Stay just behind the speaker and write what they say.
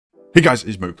Hey guys,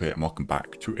 it's Mo here and welcome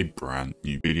back to a brand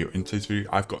new video. In today's video,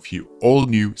 I've got for you all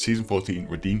new Season 14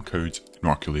 redeem codes in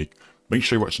Rocket League. Make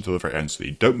sure you watch until the very end so that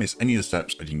you don't miss any of the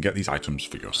steps and you can get these items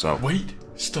for yourself. Wait,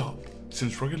 stop.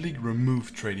 Since Rocket League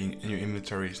removed trading and your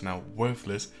inventory is now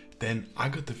worthless, then I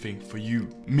got the thing for you.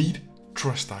 Meet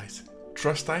Trust Ice.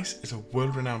 Trust Ice is a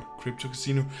world-renowned crypto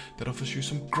casino that offers you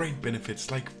some great benefits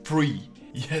like free.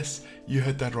 Yes, you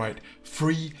heard that right.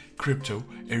 Free crypto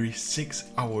every 6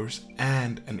 hours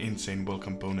and an insane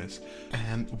welcome bonus.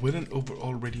 And with an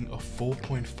overall rating of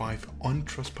 4.5 on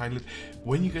Trustpilot,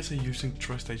 when you guys are using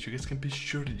Trust Ice, you guys can be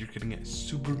sure that you're getting a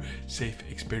super safe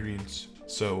experience.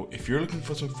 So if you're looking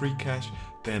for some free cash,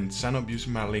 then sign up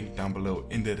using my link down below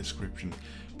in the description.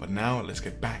 But now let's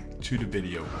get back to the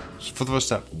video. So for the first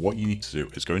step, what you need to do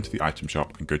is go into the item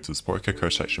shop and go to the support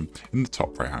code section in the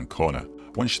top right hand corner.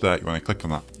 Once you're there, you want to click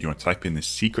on that. You want to type in this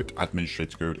secret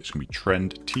administrator code. It's going to be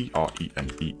trend,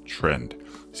 T-R-E-N-D, trend.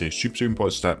 It's a super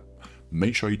important step.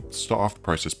 Make sure you start off the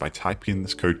process by typing in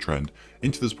this code trend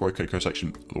into the support code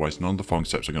section. Otherwise, none of the following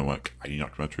steps are going to work and you're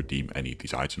not going to be able to redeem any of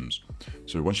these items.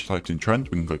 So once you type in trend,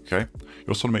 we can click OK. You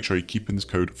also want to make sure you're keeping this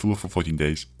code full for 14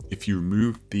 days. If you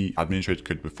remove the administrator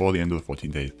code before the end of the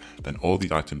 14 days, then all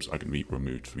these items are going to be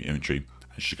removed from your inventory.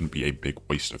 It's just going to be a big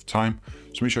waste of time.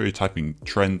 So make sure you're typing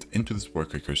trend into the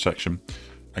support code section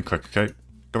and click OK.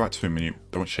 Go back to the menu.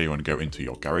 I want to show you want to go into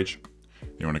your garage.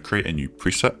 You want to create a new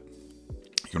preset.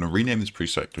 You want to rename this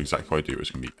preset to exactly what I do. It's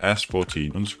going to be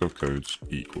S14 underscore codes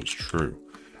equals true.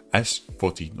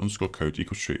 S14 underscore codes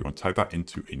equals true. You want to type that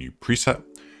into a new preset.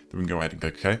 Then we can go ahead and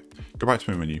click OK. Go back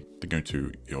to the menu. Then go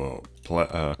to your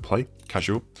play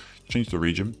casual. Change the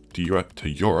region to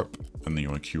Europe. And then you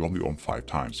want to Q1v1 5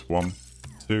 times. 1,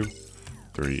 2,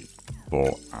 3,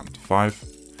 4, and 5.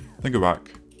 Then go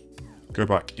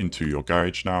back into your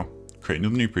garage now. Create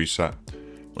another new preset.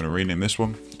 I'm going to rename this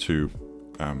one to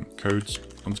codes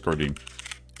underscore redeem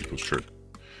equals true.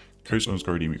 Codes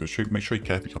underscore redeem equals true. Make sure you're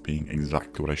carefully copying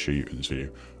exactly what I show you in this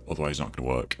video. Otherwise, it's not going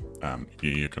to work.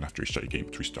 You're going to have to restart your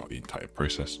game to restart the entire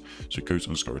process. So codes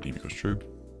underscore redeem equals true.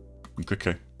 And click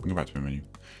OK. Go back to the menu.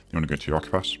 You want to go to your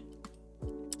Occupass.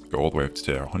 Go all the way up to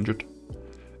tier 100.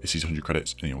 It sees 100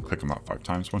 credits, and you'll click on that 5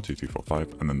 times. 1, 2, 3, 4,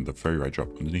 5. And then the very right drop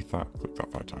underneath that, click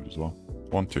that 5 times as well.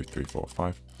 1, 2, 3, 4,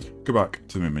 5. Go back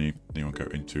to the main menu. Then you want to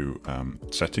go into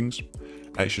settings.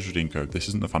 Extras redeem code. This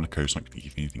isn't the final code, it's not going to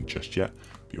give you anything just yet.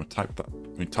 But you want to type that.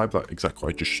 When you type that exactly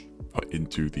what I just put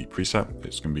into the preset,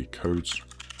 it's going to be codes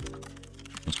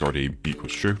underscore redeem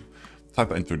equals true. Type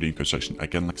that into the redeem code section.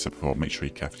 Again, like I said before, make sure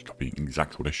you're carefully copying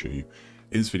exactly what I show you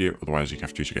in this video. Otherwise, you can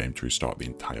have to use your game to restart the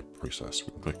entire process.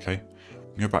 We can click OK.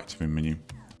 Go back to the menu.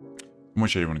 And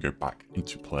once you want to go back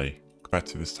into play, go back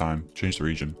to this time, change the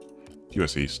region,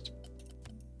 US East,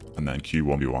 and then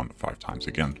Q1v1 5 times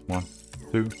again. 1,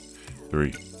 2,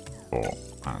 3, 4,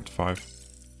 and 5.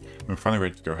 And we're finally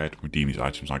ready to go ahead and redeem these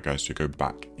items now, guys. So go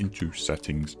back into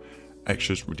settings,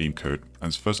 extras, redeem code. And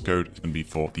this first code is going to be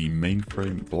for the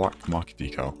mainframe black market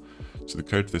decal. So the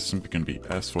code for this is simply going to be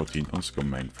S14 underscore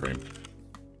mainframe.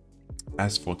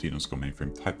 S14 underscore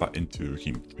mainframe. Type that into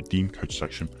the redeem code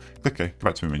section. Click OK, go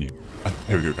back to the menu. And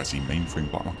there we go, guys. The mainframe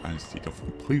black market decal for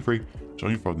completely free. So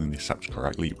only following the steps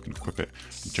correctly, we can equip it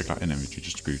and check out in inventory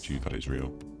just to prove to you that it's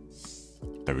real.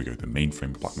 There we go, the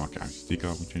mainframe black market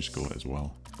decal. We'll change the color as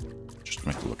well, just to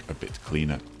make it look a bit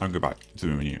cleaner. Now go back to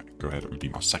the menu, go ahead and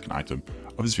redeem our second item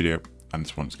of this video, and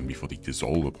this one's going to be for the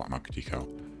dissolver black market decal.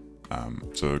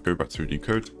 So go back to redeem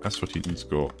code, S14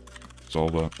 underscore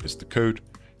dissolver is the code.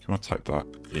 You want to type that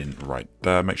in right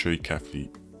there. Make sure you're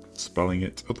carefully spelling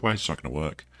it, otherwise it's not going to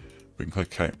work. We can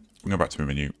click OK, we can go back to the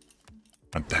menu,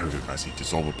 and there we go, guys, the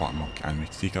dissolver black market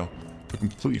animated decal. For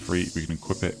completely free, we can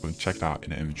equip it, we can check it out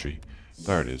in inventory.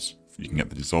 There it is. You can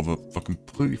get the dissolver for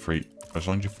completely free as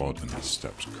long as you follow the next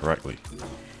steps correctly.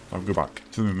 Now we go back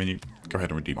to the menu, go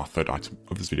ahead and redeem our third item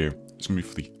of this video. It's going to be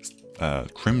for the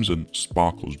Crimson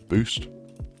Sparkles Boost.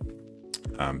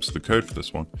 So the code for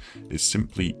this one is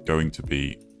simply going to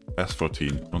be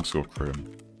S14 underscore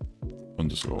crim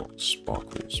underscore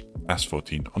sparkles.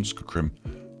 S14 underscore crim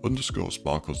underscore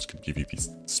sparkles can give you these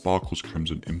Sparkles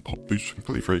Crimson Import Boost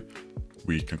completely free.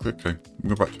 We can click OK, we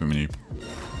go back to the menu.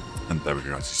 And there we go,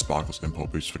 guys, the Sparkles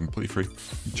Import Boost for completely free.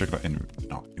 You can check that in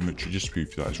our inventory just to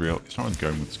prove that is real. It's not really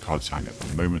going with this card design at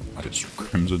the moment, as it's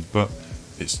crimson, but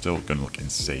it's still going to look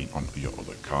insane on your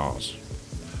other cars.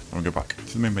 Now we go back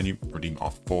to the main menu, redeem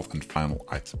our fourth and final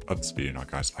item of this video now,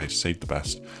 guys. I have saved the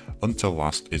best until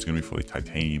last. It's going to be for the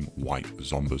titanium white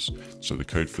zombies. So the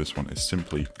code for this one is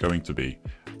simply going to be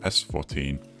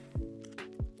S14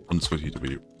 underscore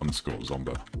TW underscore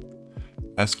zombie.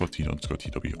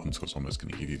 s_tino_tw_zombies is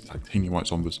going to give you the titanium white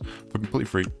zombies for completely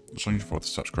free. As long as you follow the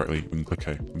steps correctly, we can click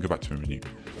here, we can go back to the menu.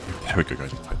 There we go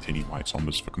guys, titanium white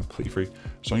zombies for completely free.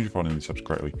 As long as you follow the steps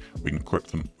correctly, we can equip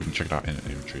them, we can check it out in an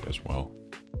inventory as well.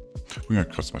 We're going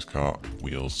to customize car,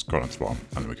 wheels, go down to the bottom,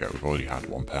 and there we go. We've already had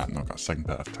one pair, and now I've got a second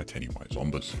pair of titanium white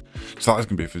zombies. So that is going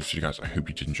to be it for this video, guys. I hope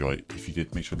you did enjoy it. If you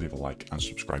did, make sure to leave a like and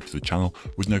subscribe to the channel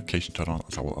with notification turned on,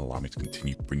 as that will allow me to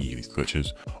continue bringing you these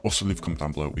glitches. Also, leave a comment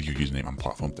down below with your username and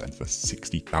platform to enter the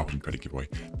 60,000 credit giveaway.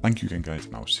 Thank you again, guys,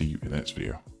 and I will see you in the next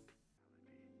video.